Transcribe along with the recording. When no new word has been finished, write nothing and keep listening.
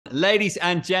Ladies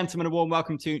and gentlemen, a warm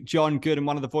welcome to John Gooden,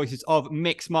 one of the voices of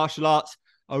mixed martial arts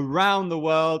around the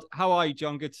world. How are you,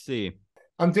 John? Good to see you.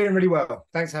 I'm doing really well.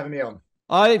 Thanks for having me on.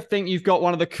 I think you've got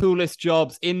one of the coolest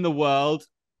jobs in the world.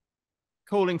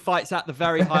 Calling fights at the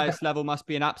very highest level must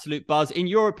be an absolute buzz. In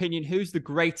your opinion, who's the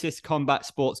greatest combat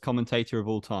sports commentator of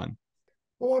all time?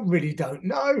 Well, I really don't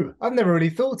know. I've never really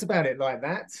thought about it like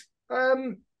that.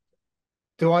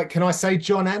 Can I say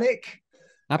John Anik?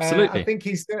 Absolutely.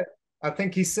 I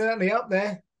think he's certainly up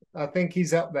there. I think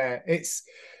he's up there.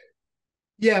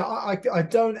 I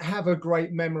don't have a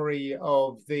great memory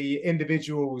of the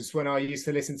individuals when I used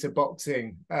to listen to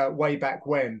boxing way back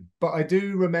when, but I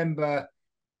do remember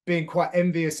being quite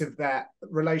envious of that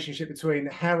relationship between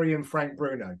Harry and Frank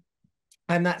Bruno.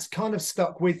 And that's kind of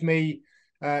stuck with me,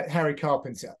 Harry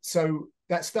Carpenter. So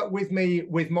that stuck with me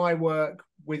with my work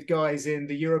with guys in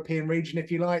the European region,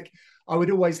 if you like. I would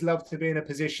always love to be in a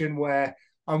position where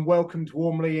I'm welcomed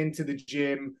warmly into the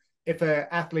gym. If an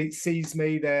athlete sees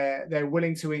me, they're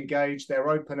willing to engage, they're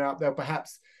open up, they'll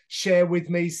perhaps share with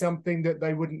me something that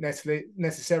they wouldn't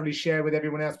necessarily share with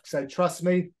everyone else because they trust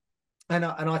me. And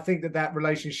I think that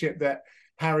relationship that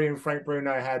Harry and Frank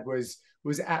Bruno had was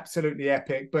absolutely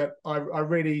epic. But I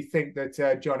really think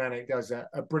that John Anik does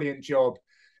a brilliant job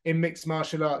in mixed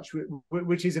martial arts,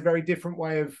 which is a very different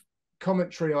way of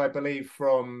commentary, I believe,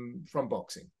 from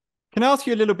boxing. Can I ask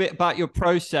you a little bit about your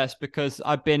process? Because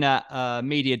I've been at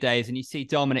media days and you see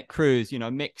Dominic Cruz,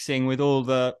 mixing with all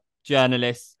the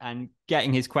journalists and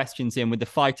getting his questions in with the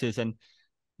fighters. And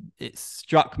it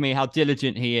struck me how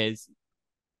diligent he is.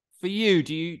 For you,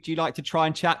 do you like to try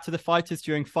and chat to the fighters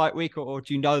during fight week, or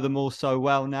do you know them all so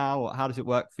well now? Or how does it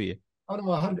work for you? Oh, no,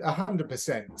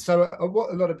 100%. So what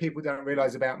a lot of people don't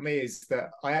realize about me is that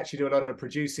I actually do a lot of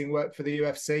producing work for the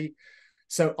UFC.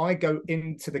 So I go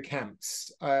into the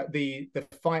camps, the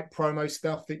fight promo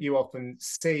stuff that you often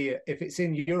see. If it's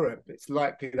in Europe, it's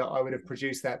likely that I would have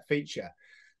produced that feature.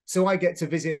 So I get to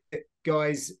visit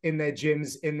guys in their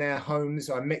gyms, in their homes.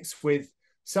 I mix with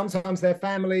sometimes their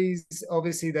families,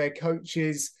 obviously their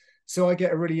coaches. So I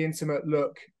get a really intimate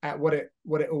look at what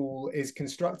it all is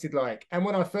constructed like. And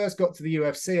when I first got to the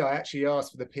UFC, I actually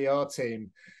asked for the PR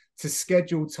team to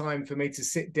schedule time for me to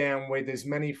sit down with as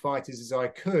many fighters as I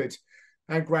could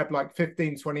and grab like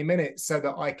 15, 20 minutes so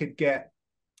that I could get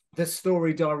the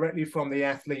story directly from the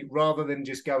athlete rather than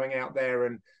just going out there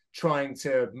and trying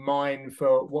to mine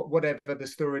for whatever the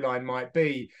storyline might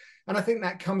be. And I think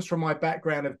that comes from my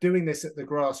background of doing this at the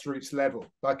grassroots level.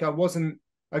 Like I wasn't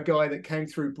a guy that came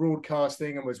through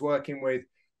broadcasting and was working with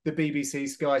the BBC,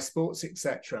 Sky Sports,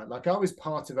 etc. Like I was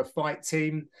part of a fight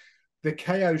team. The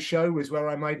KO show was where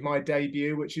I made my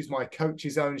debut, which is my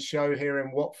coach's own show here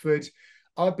in Watford.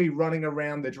 I'd be running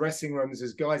around the dressing rooms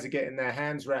as guys are getting their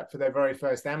hands wrapped for their very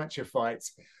first amateur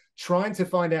fights, trying to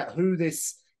find out who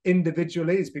this individual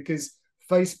is, because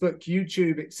Facebook,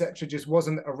 YouTube, etc. just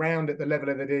wasn't around at the level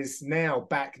that it is now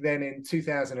back then in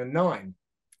 2009.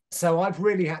 So I've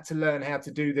really had to learn how to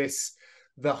do this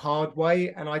the hard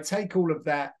way. And I take all of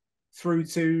that through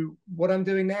to what I'm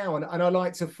doing now. And I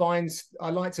like to find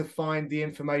the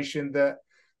information that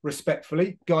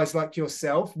respectfully guys like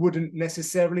yourself wouldn't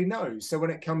necessarily know. So when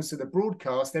it comes to the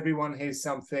broadcast, everyone hears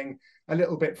something a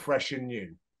little bit fresh and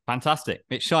new. Fantastic.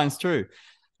 It shines through.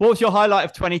 What was your highlight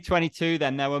of 2022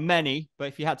 then? There were many, but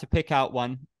if you had to pick out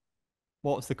one,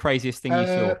 what was the craziest thing you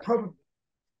saw?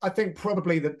 I think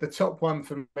probably the top one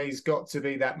for me has got to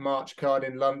be that March card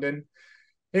in London.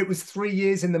 It was 3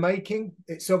 years in the making.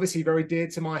 It's obviously very dear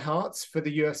to my heart for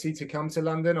the UFC to come to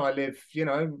London. I live,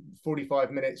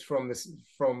 45 minutes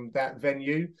from that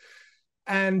venue.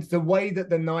 And the way that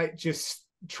the night just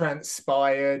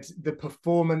transpired, the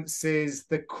performances,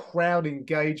 the crowd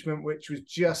engagement, which was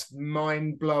just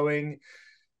mind-blowing.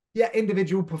 Yeah,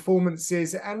 individual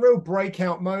performances and real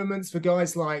breakout moments for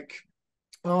guys like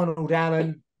Arnold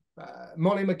Allen,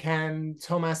 Molly McCann,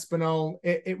 Tom Aspinall.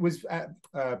 It was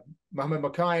Mohamed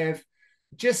Mokaev,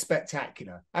 just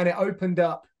spectacular. And it opened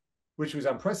up, which was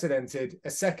unprecedented, a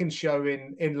second show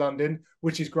in London,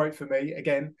 which is great for me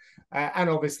again. And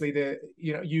obviously the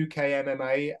UK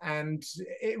MMA. And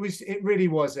it really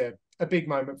was a big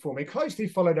moment for me. Closely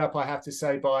followed up, I have to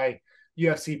say, by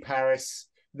UFC Paris.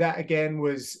 That again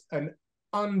was an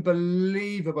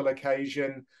unbelievable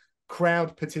occasion.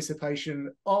 Crowd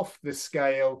participation off the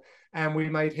scale, and we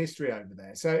made history over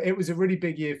there. So it was a really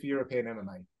big year for European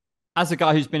MMA. As a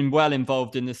guy who's been well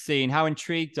involved in the scene, how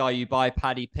intrigued are you by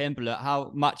Paddy Pimblett?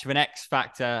 How much of an X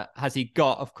factor has he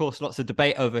got? Of course, lots of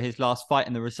debate over his last fight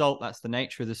and the result. That's the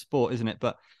nature of the sport, isn't it?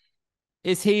 But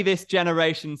is he this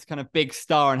generation's kind of big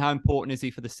star, and how important is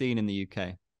he for the scene in the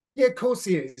UK? Yeah, of course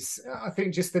he is. I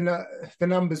think just the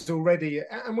numbers already,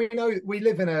 and we know we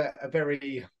live in a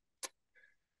very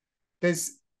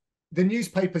there's the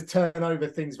newspapers turn over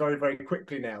things very, very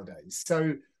quickly nowadays.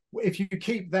 So if you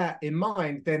keep that in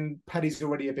mind, then Paddy's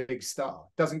already a big star.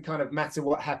 Doesn't kind of matter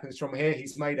what happens from here.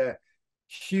 He's made a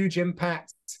huge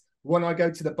impact. When I go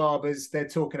to the barbers, they're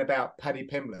talking about Paddy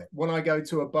Pimblett. When I go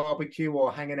to a barbecue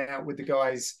or hanging out with the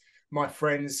guys, my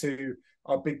friends who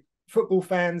are big football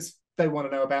fans, they want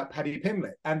to know about Paddy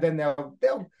Pimblett. And then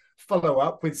they'll follow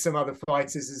up with some other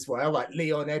fighters as well, like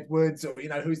Leon Edwards, or,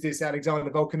 who's this Alexander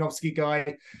Volkanovski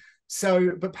guy.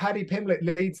 So, but Paddy Pimblett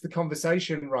leads the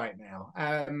conversation right now.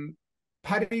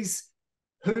 Paddy's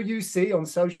who you see on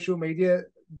social media.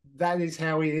 That is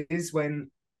how he is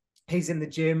when he's in the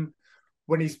gym,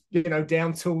 when he's,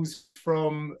 down tools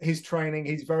from his training.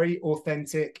 He's very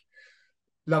authentic.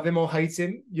 Love him or hate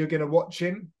him, you're going to watch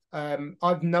him.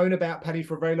 I've known about Paddy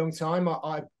for a very long time.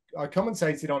 I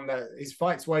commentated on his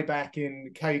fights way back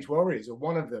in Cage Warriors, or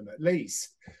one of them at least,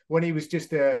 when he was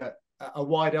just a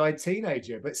wide-eyed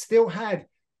teenager, but still had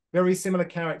very similar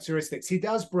characteristics. He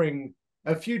does bring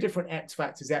a few different X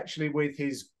factors, actually, with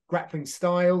his grappling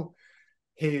style,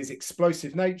 his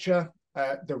explosive nature,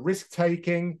 the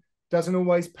risk-taking. Doesn't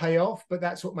always pay off, but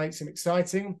that's what makes him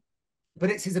exciting.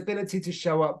 But it's his ability to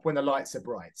show up when the lights are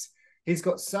bright. He's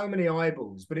got so many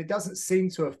eyeballs, but it doesn't seem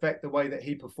to affect the way that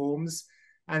he performs.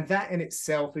 And that in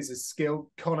itself is a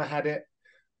skill. Conor had it.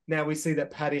 Now we see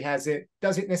that Paddy has it.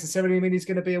 Does it necessarily mean he's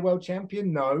going to be a world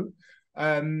champion? No.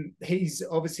 He's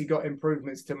obviously got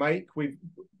improvements to make. We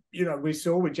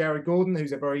saw with John Gooden,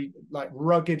 who's a very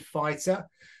rugged fighter,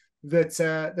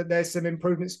 that there's some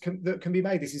improvements that can be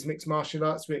made. This is mixed martial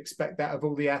arts. We expect that of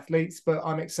all the athletes, but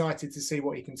I'm excited to see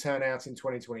what he can turn out in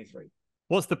 2023.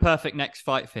 What's the perfect next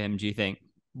fight for him, do you think?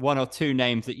 One or two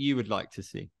names that you would like to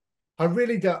see? I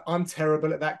really don't. I'm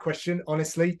terrible at that question,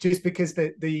 honestly, just because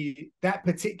that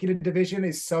particular division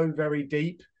is so very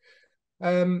deep.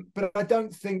 But I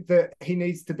don't think that he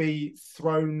needs to be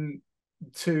thrown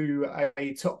to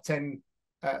a top 10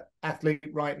 athlete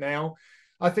right now.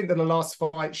 I think that the last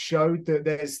fight showed that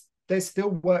there's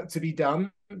still work to be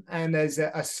done, and there's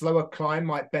a slower climb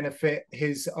might benefit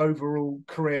his overall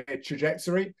career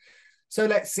trajectory. So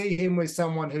let's see him with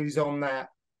someone who's on that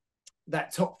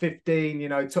top 15,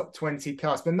 top 20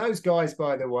 cusp. And those guys,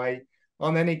 by the way,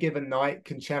 on any given night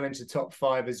can challenge the top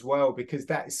 5 as well, because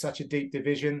that is such a deep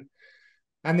division.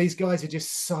 And these guys are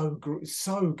just so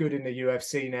good in the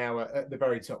UFC now at the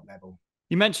very top level.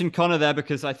 You mentioned Conor there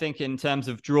because I think in terms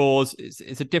of draws,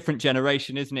 it's a different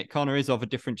generation, isn't it? Conor is of a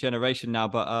different generation now,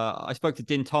 but I spoke to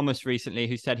Din Thomas recently,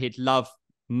 who said he'd love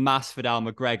Masvidal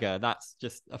McGregor. That's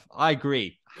just, I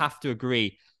agree, have to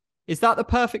agree. Is that the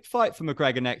perfect fight for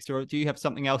McGregor next, or do you have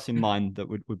something else in mind that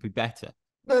would be better?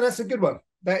 No, that's a good one.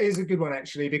 That is a good one,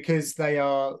 actually, because they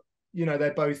are,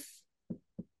 they're both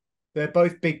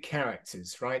big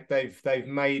characters, right? They've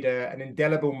made an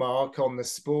indelible mark on the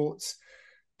sport.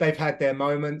 They've had their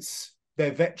moments.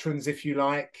 They're veterans, if you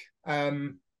like.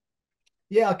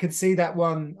 I could see that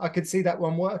one. I could see that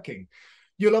one working.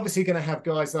 You're obviously going to have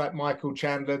guys like Michael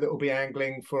Chandler that will be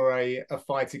angling for a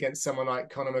fight against someone like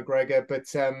Conor McGregor. But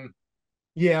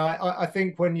I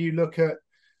think when you look at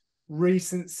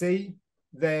recency,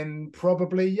 then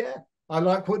probably, I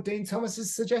like what Din Thomas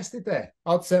has suggested there.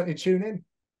 I'd certainly tune in.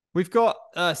 We've got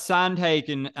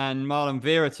Sandhagen and Marlon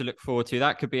Vera to look forward to.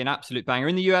 That could be an absolute banger.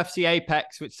 In the UFC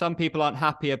Apex, which some people aren't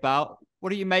happy about,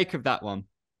 what do you make of that one?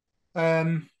 I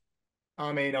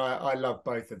love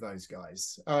both of those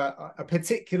guys. I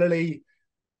particularly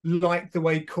like the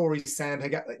way Cory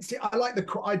Sandhagen.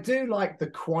 I do like the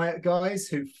quiet guys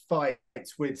who fight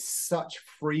with such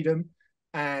freedom,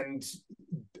 and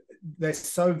they're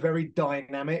so very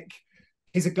dynamic.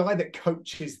 He's a guy that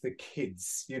coaches the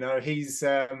kids. He's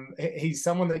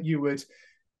someone that you would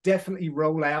definitely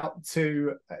roll out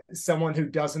to someone who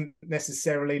doesn't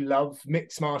necessarily love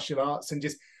mixed martial arts, and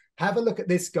just have a look at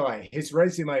this guy, his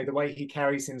resume, the way he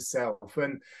carries himself,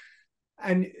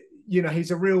 and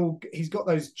he's got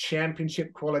those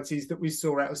championship qualities that we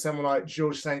saw out of someone like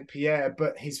Georges St. Pierre,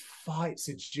 but his fights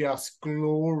are just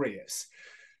glorious.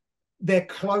 They're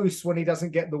close when he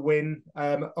doesn't get the win.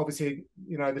 Obviously,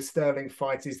 the Sterling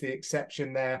fight is the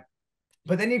exception there.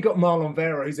 But then you've got Marlon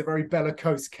Vera, who's a very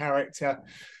bellicose character.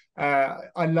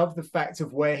 I love the fact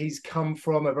of where he's come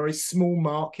from, a very small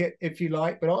market, if you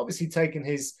like, but obviously taken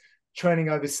his training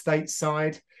over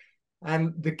stateside.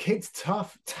 And the kid's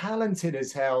tough, talented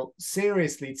as hell,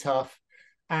 seriously tough.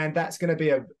 And that's going to be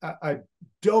a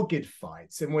dogged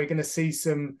fight. And we're going to see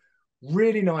some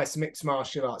really nice mixed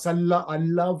martial arts. I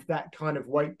love that kind of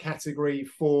weight category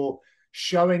for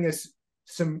showing us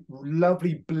some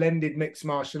lovely blended mixed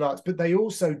martial arts, but they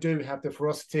also do have the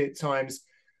ferocity at times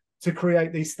to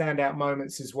create these standout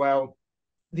moments as well.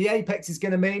 The Apex is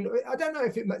going to mean, I don't know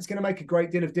if it's going to make a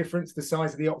great deal of difference, the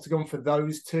size of the octagon for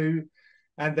those two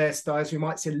and their styles. We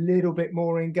might see a little bit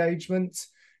more engagement.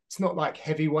 It's not like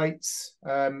heavyweights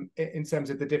in terms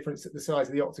of the difference that the size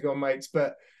of the octagon makes,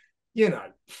 but you know,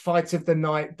 fight of the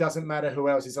night, doesn't matter who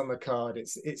else is on the card.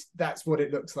 That's what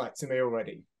it looks like to me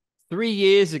already. 3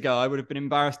 years ago, I would have been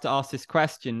embarrassed to ask this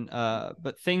question,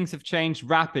 but things have changed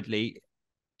rapidly.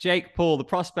 Jake Paul, the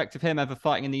prospect of him ever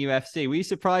fighting in the UFC, were you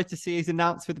surprised to see he's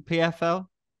announced with the PFL?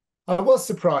 I was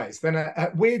surprised. And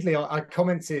weirdly, I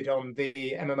commented on the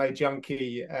MMA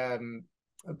Junkie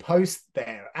post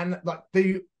there, and like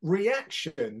the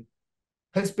reaction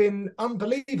has been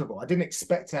unbelievable. I didn't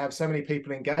expect to have so many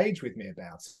people engage with me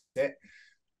about it.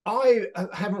 I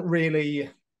haven't really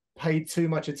paid too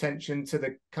much attention to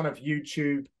the kind of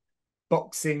YouTube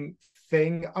boxing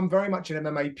thing. I'm very much an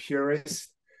MMA purist,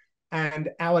 and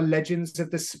our legends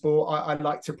of the sport, I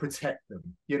like to protect them.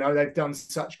 You know, they've done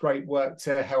such great work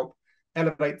to help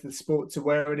elevate the sport to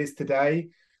where it is today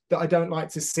that I don't like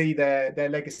to see their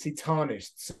legacy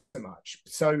tarnished so much.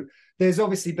 So I've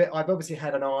obviously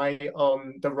had an eye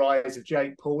on the rise of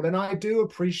Jake Paul, and I do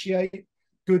appreciate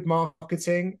good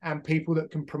marketing and people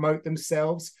that can promote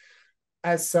themselves.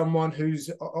 As someone who's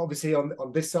obviously on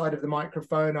this side of the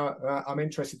microphone, I'm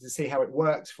interested to see how it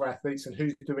works for athletes and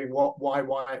who's doing what, why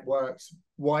it works,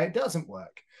 why it doesn't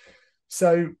work.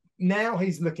 So now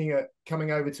he's looking at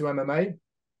coming over to MMA.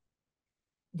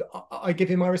 I give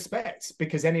him my respect,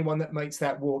 because anyone that makes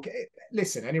that walk,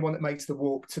 anyone that makes the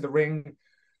walk to the ring,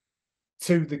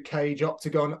 to the cage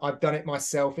octagon, I've done it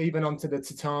myself, even onto the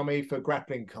tatami for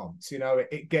grappling comps. You know,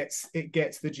 it gets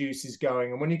the juices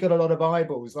going. And when you've got a lot of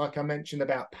eyeballs, like I mentioned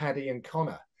about Paddy and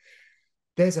Conor,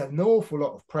 there's an awful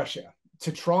lot of pressure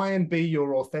to try and be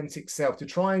your authentic self, to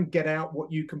try and get out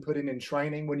what you can put in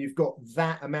training. When you've got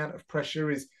that amount of pressure,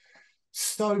 is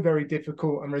so very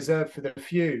difficult and reserved for the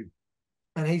few.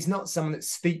 And he's not someone that's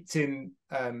steeped in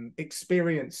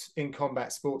experience in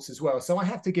combat sports as well. So I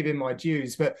have to give him my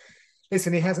dues. But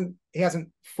listen, he hasn't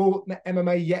fought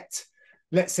MMA yet.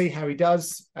 Let's see how he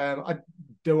does. I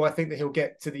think that he'll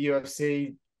get to the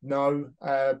UFC? No,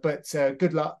 but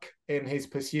good luck in his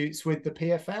pursuits with the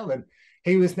PFL. And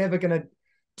he was never going to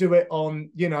do it on,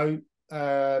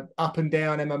 up and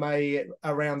down MMA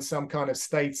around some kind of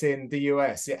state in the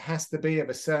US. It has to be of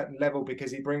a certain level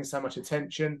because he brings so much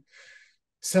attention.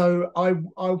 So I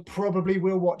probably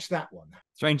will watch that one.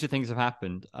 Stranger things have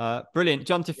happened. Brilliant.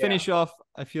 John, to finish off,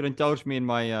 if you'll indulge me in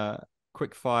my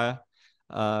quickfire,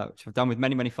 which I've done with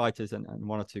many, many fighters and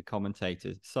one or two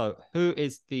commentators. So who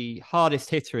is the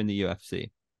hardest hitter in the UFC?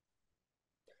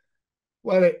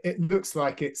 Well, it looks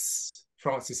like it's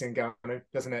Francis Ngannou,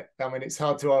 doesn't it? I mean, it's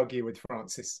hard to argue with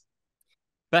Francis.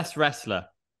 Best wrestler?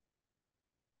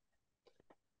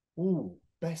 Ooh,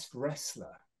 best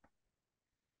wrestler.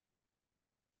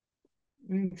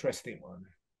 Interesting one.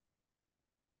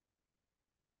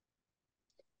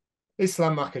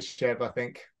 Islam Makhachev, I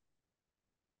think.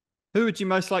 Who would you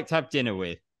most like to have dinner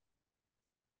with?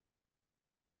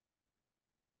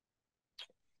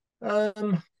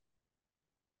 Who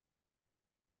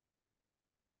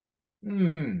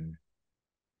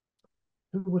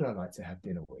would I like to have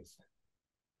dinner with?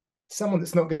 Someone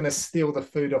that's not going to steal the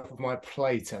food off of my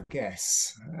plate, I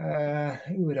guess.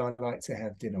 Who would I like to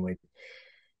have dinner with?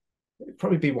 It'd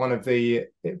probably be one of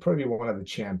the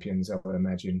champions, I would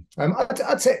imagine.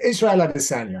 I'd say Israel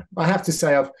Adesanya. I have to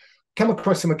say, I've come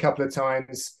across him a couple of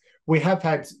times. We have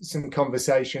had some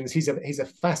conversations. He's a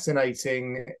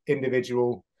fascinating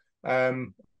individual.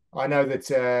 I know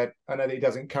that he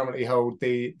doesn't currently hold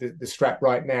the strap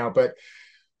right now, but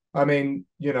I mean,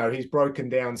 he's broken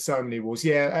down so many walls.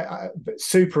 Yeah,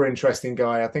 super interesting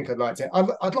guy. I think I'd like to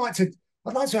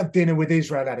have dinner with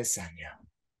Israel Adesanya.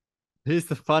 Who's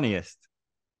the funniest?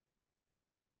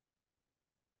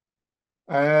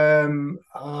 Who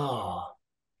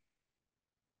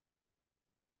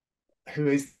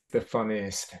is the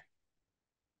funniest?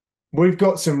 We've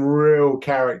got some real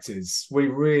characters. We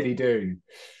really do.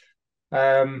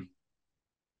 I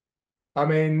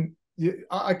mean,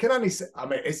 I can only say,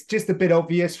 it's just a bit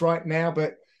obvious right now,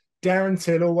 but Darren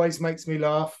Till always makes me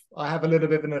laugh. I have a little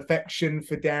bit of an affection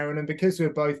for Darren, and because we're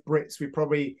both Brits, we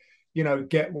probably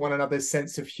get one another's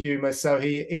sense of humor. So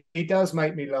he does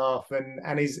make me laugh,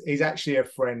 and he's actually a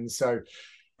friend. So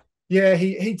yeah,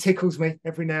 he tickles me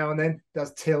every now and then,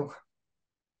 does Till.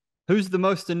 Who's the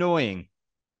most annoying?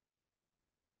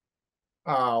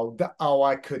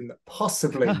 I couldn't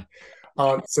possibly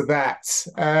answer that.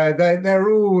 They're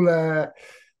all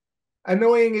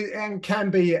annoying and can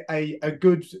be a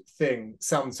good thing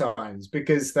sometimes,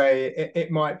 because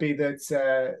it might be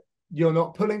that you're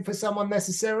not pulling for someone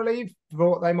necessarily for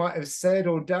what they might have said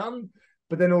or done,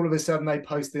 but then all of a sudden they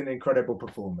post an incredible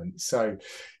performance. So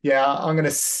yeah, I'm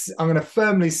gonna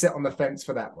firmly sit on the fence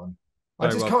for that one. I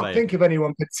Very just well can't played. think of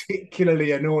anyone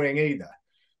particularly annoying either.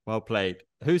 Well played.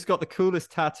 Who's got the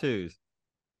coolest tattoos?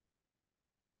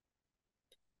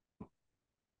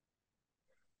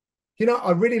 You know,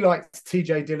 I really liked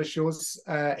TJ Dillashaw's.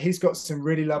 He's got some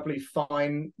really lovely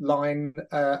fine line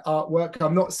artwork.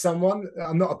 I'm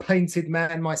not a painted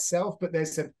man myself, but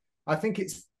I think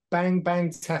it's Bang Bang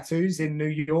Tattoos in New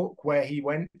York where he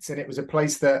went, and it was a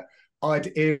place that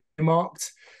I'd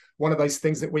earmarked. One of those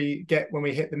things that we get when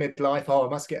we hit the midlife. Oh, I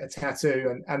must get a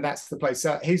tattoo, and that's the place.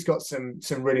 So he's got some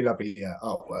really lovely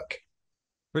artwork.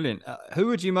 Brilliant. Who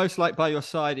would you most like by your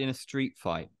side in a street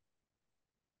fight?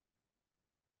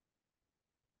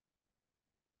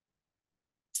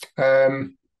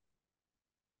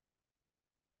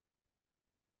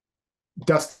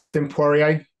 Dustin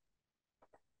Poirier.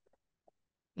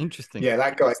 Interesting. Yeah,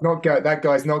 that guy's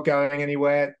not going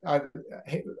anywhere. I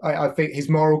think his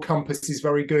moral compass is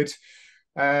very good.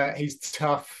 He's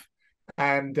tough,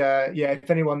 and yeah,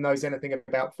 if anyone knows anything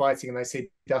about fighting and they see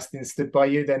Dustin stood by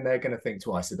you, then they're going to think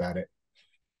twice about it.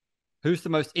 Who's the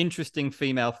most interesting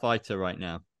female fighter right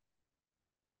now?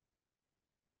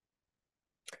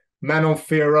 Manon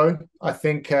Fiorot, I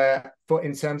think, for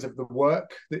in terms of the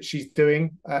work that she's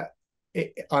doing,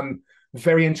 I'm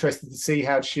very interested to see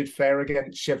how she'd fare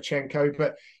against Shevchenko.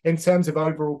 But in terms of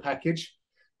overall package,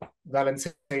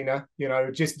 Valentina, you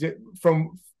know,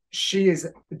 she is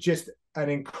just an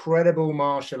incredible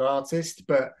martial artist,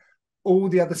 but all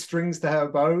the other strings to her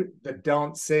bow, the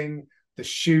dancing, the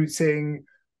shooting,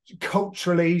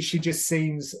 culturally, she just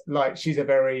seems like she's a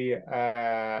very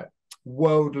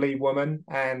worldly woman,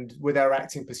 and with her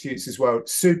acting pursuits as well,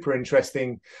 super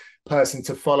interesting person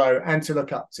to follow and to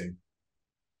look up to.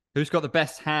 Who's got the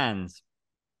best hands?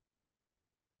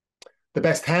 The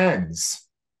best hands.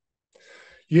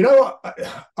 You know,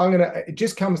 it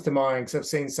just comes to mind because I've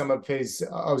seen some of his.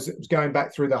 I was going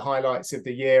back through the highlights of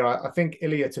the year. I think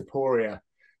Ilia Topuria. I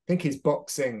think his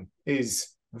boxing is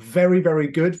very, very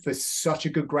good for such a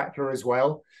good grappler as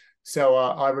well. So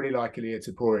I really like Ilia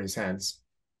Topuria's hands.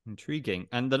 Intriguing.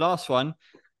 And the last one,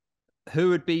 who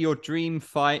would be your dream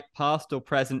fight, past or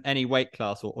present, any weight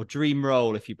class, or dream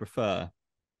role if you prefer?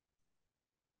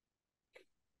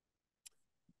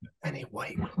 Any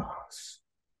weight class,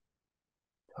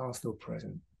 past or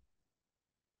present.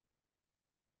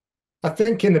 I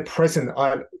think in the present,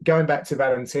 going back to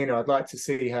Valentina, I'd like to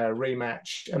see her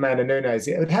rematch Amanda Nunes.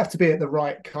 It would have to be at the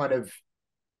right kind of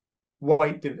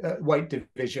weight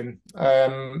division.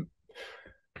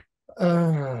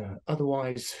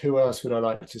 Otherwise, who else would I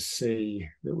like to see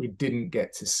that we didn't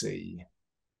get to see?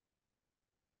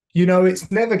 You know,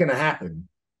 it's never going to happen.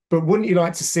 But wouldn't you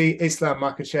like to see Islam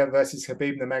Makhachev versus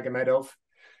Khabib Nurmagomedov?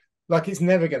 Like, it's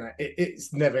never gonna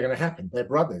happen. They're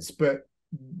brothers. But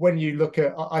when you look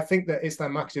at, I think that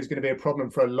Islam Makhachev is going to be a problem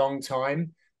for a long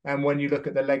time. And when you look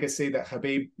at the legacy that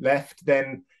Khabib left,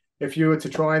 then if you were to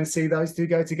try and see those two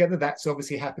go together, that's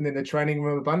obviously happened in the training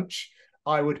room a bunch.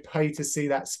 I would pay to see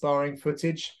that sparring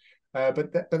footage,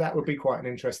 but that would be quite an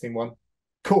interesting one.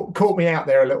 Caught me out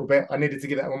there a little bit. I needed to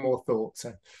give that one more thought.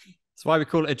 So. That's why we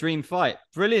call it a dream fight.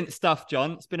 Brilliant stuff,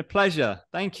 John. It's been a pleasure.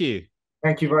 Thank you.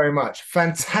 Thank you very much.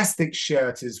 Fantastic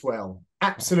shirt as well.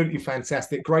 Absolutely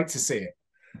fantastic. Great to see it.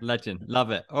 Legend.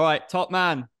 Love it. All right, top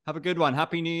man. Have a good one.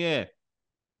 Happy New Year.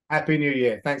 Happy New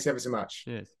Year. Thanks ever so much.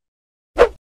 Cheers.